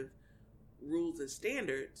that set of rules and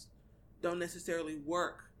standards don't necessarily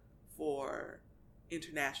work for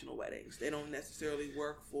international weddings. They don't necessarily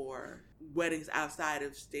work for weddings outside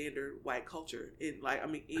of standard white culture.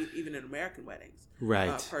 Even in American weddings,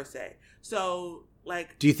 right? Per se. So,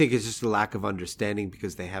 like, do you think it's just a lack of understanding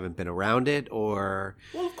because they haven't been around it, or?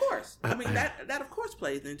 Well, of course. I mean that of course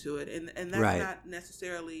plays into it, and that's right. not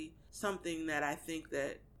necessarily something that I think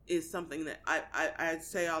that is something that I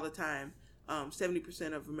say all the time.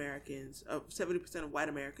 70% of Americans, 70% of white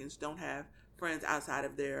Americans don't have friends outside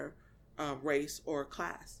of their race or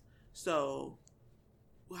class. So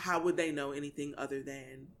how would they know anything other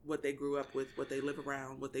than what they grew up with, what they live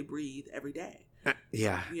around, what they breathe every day?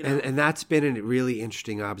 Yeah. You know? And that's been a really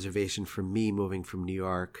interesting observation for me moving from New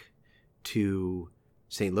York to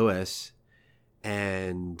St. Louis.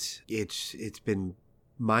 And it's been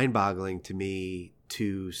mind-boggling to me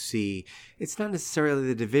to see, it's not necessarily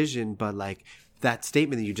the division, but like that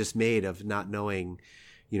statement that you just made of not knowing,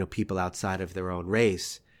 people outside of their own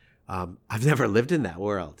race. I've never lived in that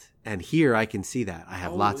world. And here I can see that. I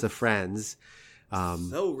have lots of friends.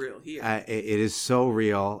 So real here. It is so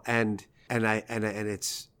real. And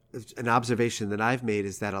it's an observation that I've made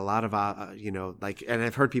is that a lot of, and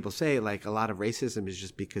I've heard people say like a lot of racism is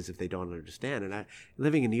just because if they don't understand. And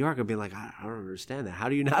living in New York, I've been like, I don't understand that. How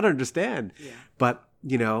do you not understand? Yeah. But,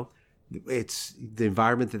 it's the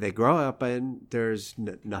environment that they grow up in. There's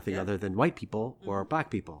nothing other than white people or black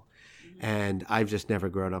people. Mm-hmm. And I've just never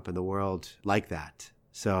grown up in the world like that.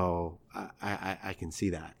 So I can see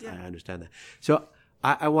that. Yeah. I understand that. So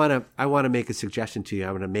I want to make a suggestion to you.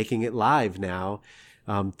 I'm making it live now.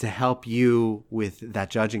 To help you with that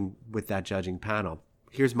judging panel.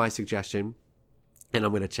 Here's my suggestion, and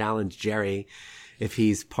I'm going to challenge Jerry if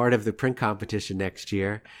he's part of the print competition next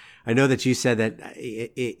year. I know that you said that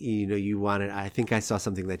you wanted. I think I saw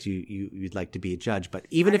something that you'd like to be a judge, but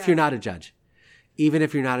even if you're not a judge,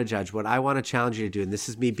 what I want to challenge you to do, and this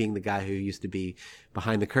is me being the guy who used to be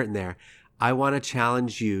behind the curtain there. I want to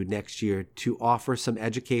challenge you next year to offer some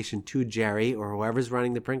education to Jerry or whoever's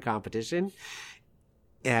running the print competition.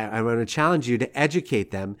 I'm going to challenge you to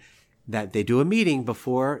educate them that they do a meeting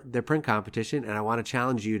before their print competition. And I want to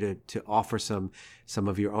challenge you to offer some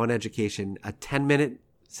of your own education, a 10-minute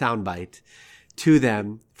soundbite to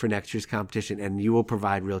them for next year's competition. And you will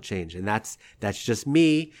provide real change. And that's just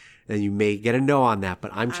me. And you may get a no on that,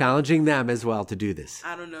 but I'm challenging them as well to do this.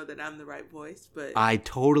 I don't know that I'm the right voice, but I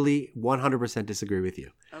totally 100% disagree with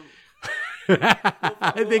you.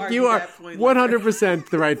 I think you are 100%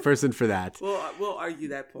 the right person for that. We'll argue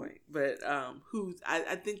that point, but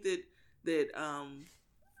I think that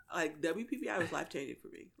like WPPI was life changing for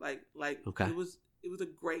me. Like okay. It was a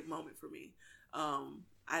great moment for me.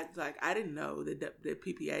 I didn't know that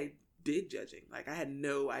PPA did judging. Like I had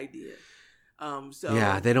no idea. So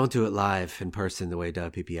yeah, they don't do it live in person the way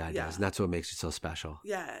WPPI does, and that's what makes it so special.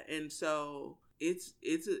 Yeah, and so it's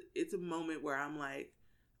a moment where I'm like,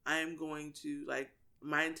 I am going to, like,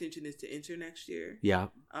 my intention is to enter next year. Yeah.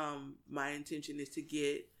 My intention is to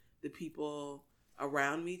get the people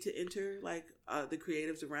around me to enter, like the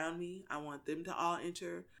creatives around me. I want them to all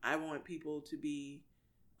enter. I want people to be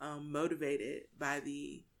motivated by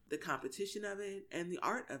the competition of it and the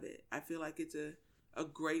art of it. I feel like it's a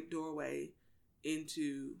great doorway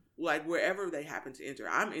into, like, wherever they happen to enter.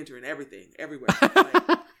 I'm entering everything, everywhere.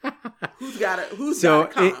 Like, who's got a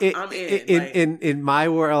comp? I'm in. In my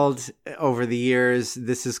world, over the years,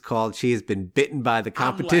 this is called, she has been bitten by the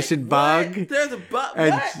competition bug. What? There's a bug.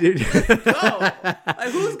 Let's go. Like,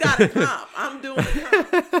 who's got a comp? I'm doing a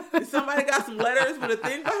comp. Somebody got some letters with a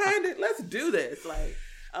thing behind it? Let's do this. Like,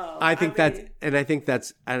 I think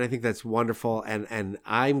that's wonderful, and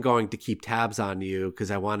I'm going to keep tabs on you because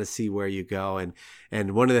I want to see where you go.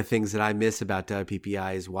 And one of the things that I miss about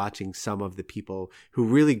WPPI is watching some of the people who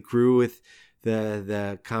really grew with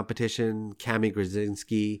the competition. Cami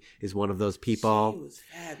Grzinski is one of those people. She was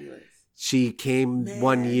fabulous. She came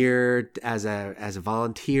one year as a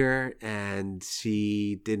volunteer, and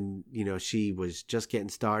she didn't, she was just getting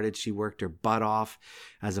started. She worked her butt off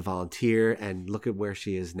as a volunteer, and look at where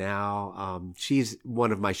she is now. She's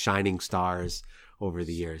one of my shining stars over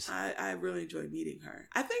the years. I really enjoyed meeting her.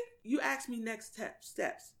 I think you asked me next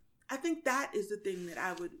steps. I think that is the thing that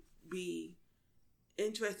I would be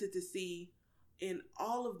interested to see in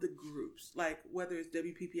all of the groups, like whether it's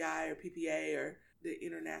WPPI or PPA or the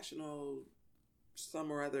international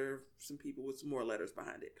some or other, some people with some more letters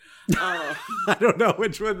behind it. I don't know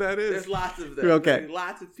which one that is. There's lots of them. Okay.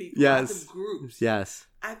 Lots of people. Yes. Lots of groups. Yes.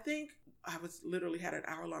 I think I literally had an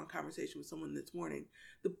hour-long conversation with someone this morning.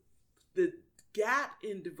 The gap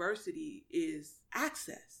in diversity is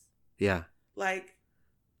access. Yeah. Like,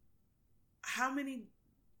 how many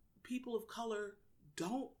people of color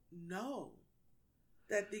don't know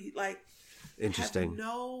that Interesting.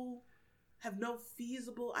 have no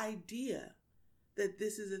feasible idea that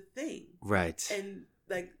this is a thing. Right. And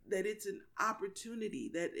like that it's an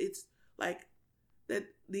opportunity, that it's like that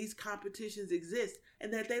these competitions exist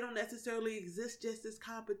and that they don't necessarily exist just as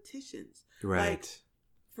competitions. Right. Like,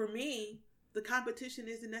 for me, the competition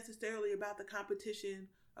isn't necessarily about the competition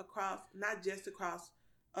across, not just across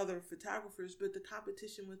other photographers, but the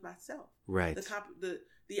competition with myself. Right.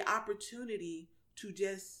 The opportunity to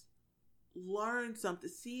just learn something,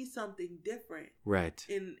 see something different. Right.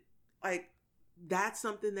 And like, that's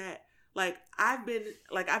something that like I've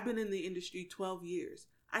been in the industry 12 years.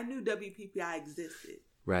 I knew WPPI existed.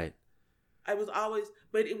 Right. It was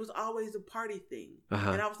always a party thing.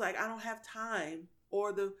 Uh-huh. And I was like, I don't have time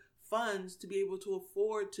or the funds to be able to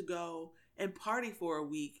afford to go and party for a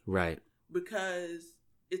week. Right. Because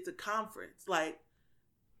it's a conference. Like,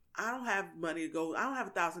 I don't have money to go. I don't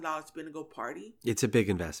have $1,000 to spend to go party. It's a big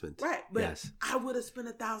investment. Right. But yes. I would have spent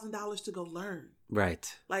 $1,000 to go learn.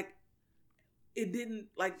 Right. Like, it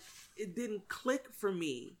didn't click for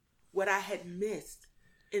me what I had missed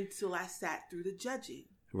until I sat through the judging.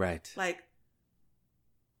 Right. Like,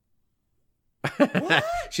 what?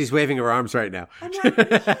 She's waving her arms right now. I'm like,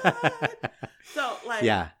 what? So, like,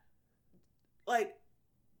 yeah. Like,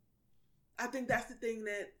 I think that's the thing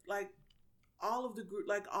that, like, all of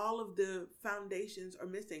the foundations are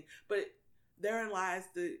missing. But therein lies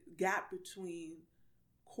the gap between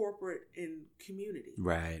corporate and community.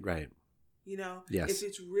 Right, right. You know? Yes. If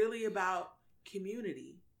it's really about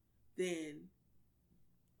community, then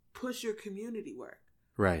push your community work.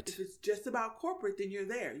 Right. If it's just about corporate, then you're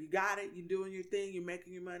there. You got it. You're doing your thing. You're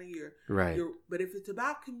making your money. Right. But if it's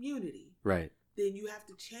about community, right, then you have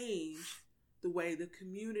to change the way the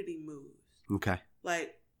community moves. Okay.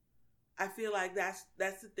 Like, I feel like that's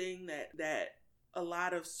the thing that a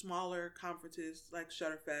lot of smaller conferences like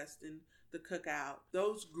Shutterfest and the Cookout,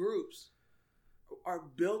 those groups are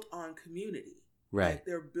built on community. Right. Like,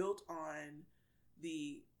 they're built on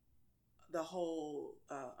the whole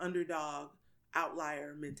underdog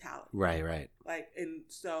outlier mentality. Right, right. Like, and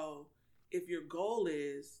so if your goal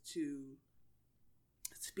is to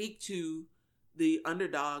speak to the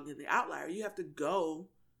underdog and the outlier, you have to go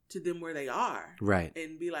to them where they are. Right.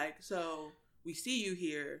 And be like, so we see you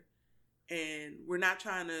here and we're not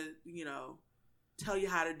trying to, tell you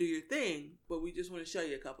how to do your thing, but we just want to show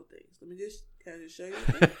you a couple things. Can I just show you a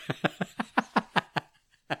thing?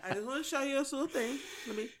 I just want to show you a little thing.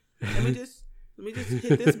 Let me just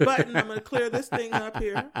hit this button. I'm going to clear this thing up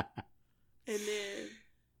here. And then,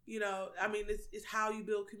 it's how you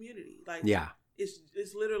build community. Like, yeah,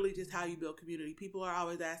 it's literally just how you build community. People are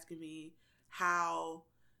always asking me how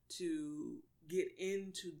to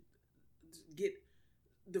get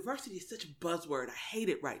diversity is such a buzzword. I hate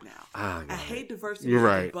it right now. I hate diversity as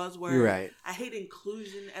a buzzword. You're right. I hate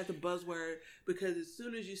inclusion as a buzzword because as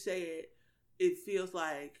soon as you say it, it feels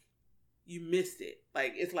like you missed it.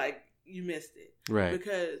 Like, it's like you missed it. Right.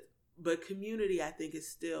 But community, I think, is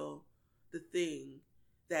still the thing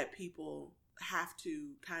that people have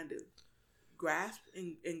to kind of grasp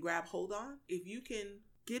and grab hold on. If you can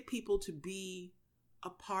get people to be a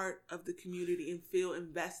part of the community and feel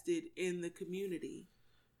invested in the community,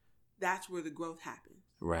 that's where the growth happens.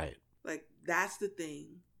 Right. Like, that's the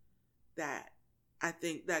thing that I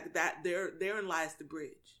think that therein lies the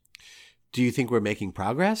bridge. Do you think we're making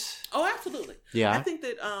progress? Oh, absolutely. Yeah. I think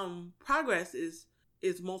that progress is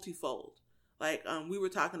multifold. Like, we were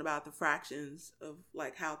talking about the fractions of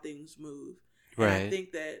like how things move. And right. I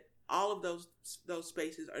think that all of those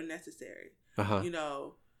spaces are necessary. Uh-huh.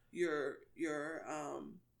 You're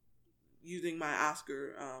using my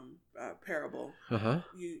Oscar parable. Uh-huh.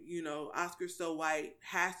 Oscar's So White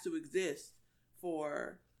has to exist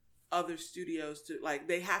for other studios to, like,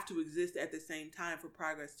 they have to exist at the same time for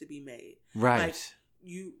progress to be made. Right.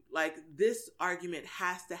 Like this argument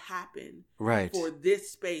has to happen right. for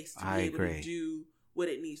this space to be able agree. to do what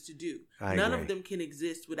it needs to do. I None agree. of them can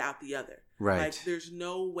exist without the other. Right. Like, there's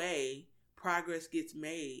no way progress gets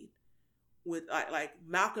made with like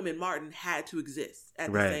Malcolm and Martin had to exist at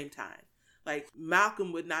the right. same time. Like,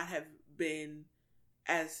 Malcolm would not have been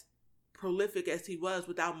as prolific as he was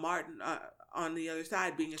without Martin on the other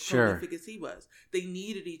side being as sure. prolific as he was. They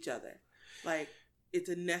needed each other. Like, it's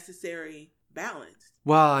a necessary balanced.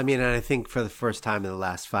 Well, I mean, and I think for the first time in the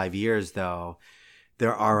last 5 years, though,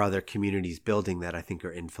 there are other communities building that I think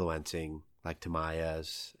are influencing, like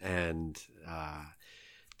Tamaya's and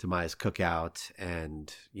Tamaya's Cookout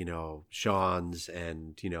and, Sean's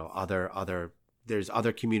and, there's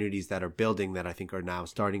other communities that are building that I think are now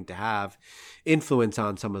starting to have influence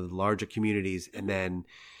on some of the larger communities. And then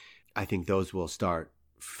I think those will start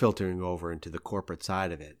filtering over into the corporate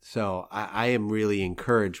side of it. So I am really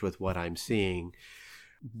encouraged with what I'm seeing.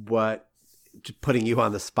 Putting you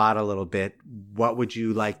on the spot a little bit, what would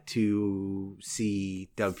you like to see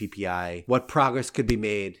WPPI? What progress could be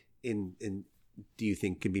made do you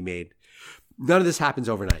think could be made? None of this happens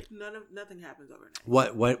overnight. Nothing happens overnight.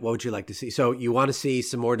 What would you like to see? So you want to see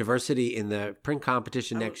some more diversity in the print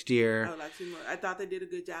competition next year? I would like to see more. I thought they did a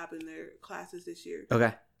good job in their classes this year.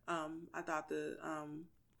 Okay. I thought the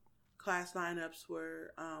class lineups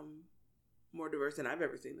were more diverse than I've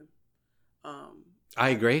ever seen them. I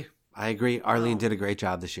agree. Arlene did a great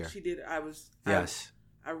job this year. She did. Yes.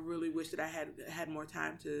 I really wish that I had more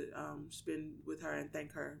time to spend with her and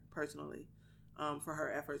thank her personally for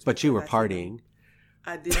her efforts. But you were partying.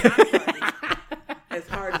 I did not party as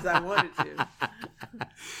hard as I wanted to.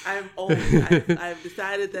 I am old. I've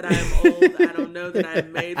decided that I am old. I don't know that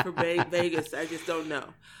I'm made for Vegas. I just don't know.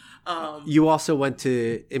 You also went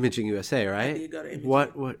to Imaging USA, right? I did go to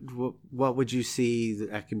Imaging. What would you see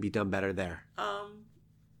that can be done better there?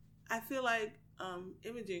 I feel like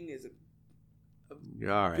imaging is a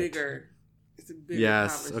All right. bigger. It's a bigger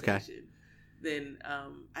conversation than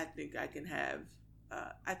I think I can have.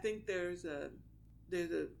 I think there's a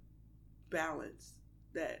balance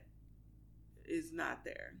that is not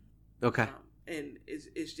there. Okay. And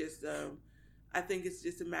it's just I think it's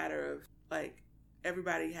just a matter of like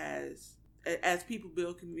everybody has, as people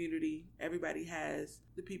build community, everybody has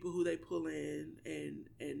the people who they pull in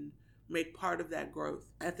and make part of that growth.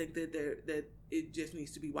 I think that it just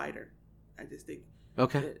needs to be wider. I just think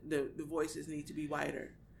the voices need to be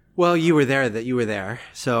wider. Well, you were there.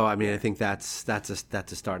 So I mean, I think that's a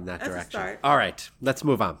start in that direction. A start. All right, let's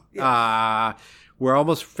move on. Yes. We're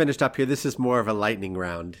almost finished up here. This is more of a lightning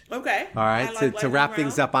round. Okay. All right, to wrap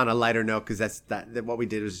things round. up on a lighter note, because what we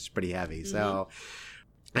did was just pretty heavy. Mm-hmm. So,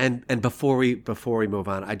 and before we move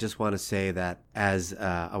on, I just want to say that as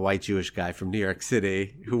a white Jewish guy from New York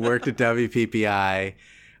City who worked at WPPI,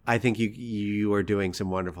 I think you are doing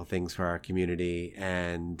some wonderful things for our community,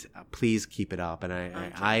 and please keep it up. And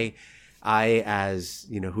I as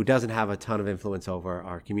who doesn't have a ton of influence over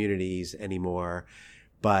our communities anymore,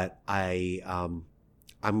 but I'm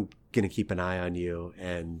gonna keep an eye on you,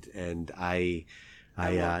 and I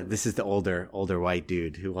this is the older white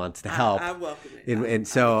dude who wants to help. I welcome it. And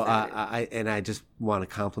so I just want to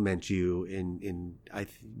compliment you. I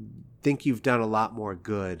think you've done a lot more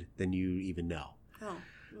good than you even know.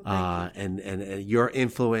 Oh. And your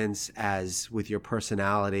influence with your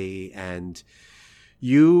personality, and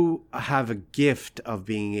you have a gift of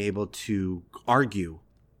being able to argue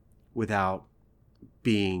without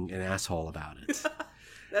being an asshole about it.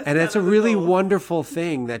 And it's a really wonderful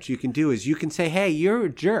thing that you can do, is you can say, hey, you're a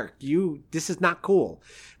jerk. This is not cool.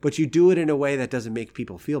 But you do it in a way that doesn't make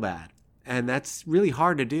people feel bad. And that's really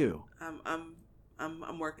hard to do.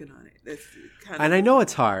 I'm working on it. And I know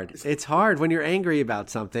it's hard. It's hard when you're angry about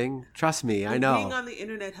something. Trust me, I know. Being on the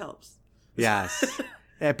internet helps. Yes.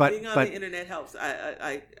 But being on the internet helps.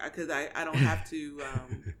 Because I don't have to.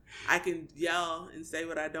 I can yell and say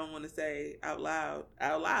what I don't want to say out loud,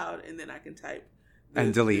 and then I can type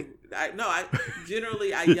and delete. I generally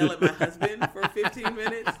yell at my husband for 15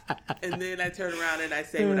 minutes, and then I turn around and I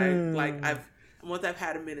say what I like. Once I've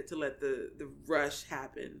had a minute to let the rush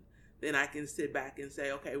happen, then I can sit back and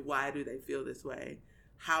say, okay, why do they feel this way?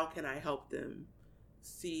 How can I help them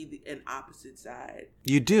see an opposite side?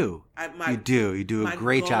 You do. You do a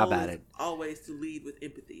great job at it. Always to lead with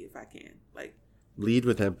empathy if I can. Lead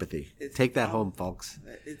with empathy. Take that home, folks.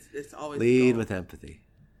 It's always lead with empathy.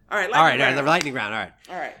 All right. The lightning round.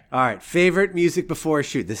 All right. Favorite music before a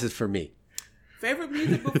shoot. This is for me. Favorite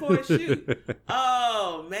music before a shoot.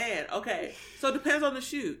 Oh man. Okay. So it depends on the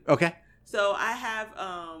shoot. Okay. So I have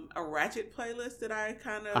a Ratchet playlist that I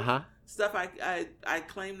kind of stuff I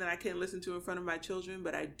claim that I can't listen to in front of my children,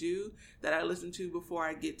 but I do, that I listen to before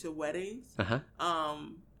I get to weddings.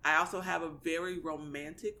 I also have a very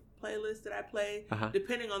romantic playlist that I play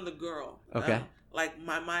depending on the girl. Okay. Like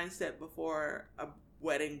my mindset before a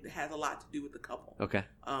wedding has a lot to do with the couple. Okay.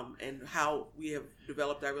 And how we have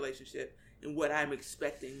developed our relationship and what I'm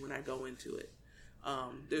expecting when I go into it.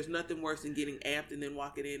 There's nothing worse than getting amped and then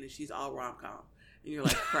walking in and she's all rom-com. And you're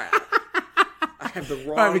like, crap. I have the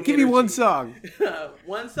wrong. All right, but give me one song.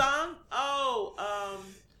 One song? Oh,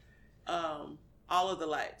 All of the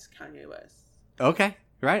Lights, Kanye West. Okay,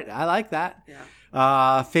 right. I like that.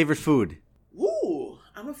 Yeah. Favorite food? Ooh,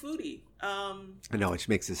 I'm a foodie. I know, which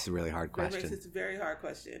makes this a really hard question. That makes it a very hard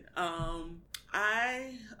question.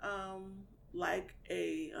 I like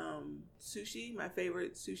a sushi. My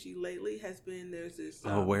favorite sushi lately has been there's this.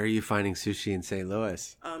 Where are you finding sushi in St.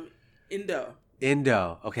 Louis?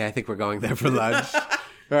 Indo. Okay, I think we're going there for lunch. All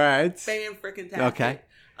right. Fan freaking tastic. Okay.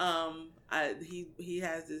 He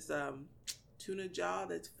has this tuna jaw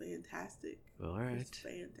that's fantastic. All right. It's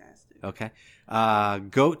fantastic. Okay.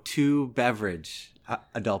 Go-to beverage,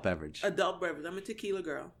 adult beverage. Adult beverage. I'm a tequila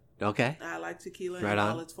girl. Okay. I like tequila right in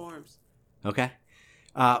on. all its forms. Okay.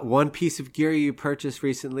 One piece of gear you purchased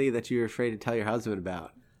recently that you were afraid to tell your husband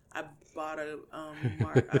about. I bought a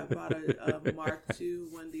Mark II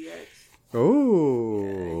 1DX. Oh.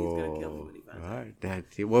 Yeah, he's gonna kill me when he finds out. All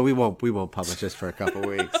right. Well, we won't publish this for a couple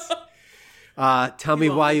weeks. Tell me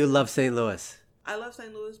why you love St. Louis. I love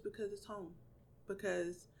St. Louis because it's home.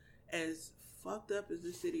 Because as fucked up as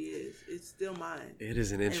the city is, it's still mine. It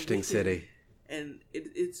is an interesting city. And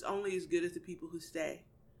it's only as good as the people who stay.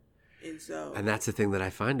 And that's the thing that I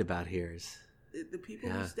find about here is the people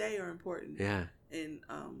who stay are important. Yeah. And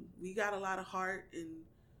we got a lot of heart and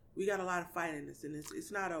we got a lot of fight in this, and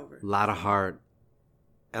it's not over. A lot of heart.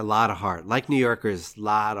 Like New Yorkers, a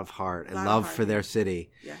lot of heart and love for their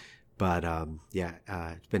city. Yeah. But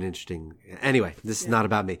it's been interesting. Anyway, this is not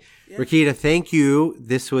about me. Yeah. Raquita, thank you.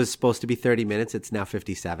 This was supposed to be 30 minutes. It's now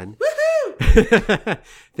 57. Woohoo!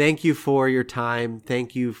 Thank you for your time.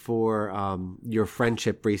 Thank you for your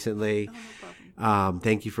friendship recently. Oh, no problem.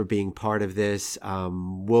 Thank you for being part of this.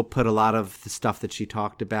 We'll put a lot of the stuff that she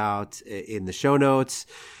talked about in the show notes.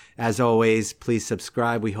 As always, please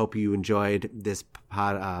subscribe. We hope you enjoyed this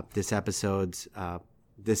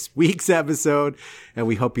week's episode, and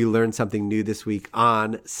we hope you learned something new this week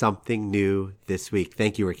on Something New This Week.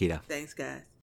 Thank you, Raquita. Thanks, guys.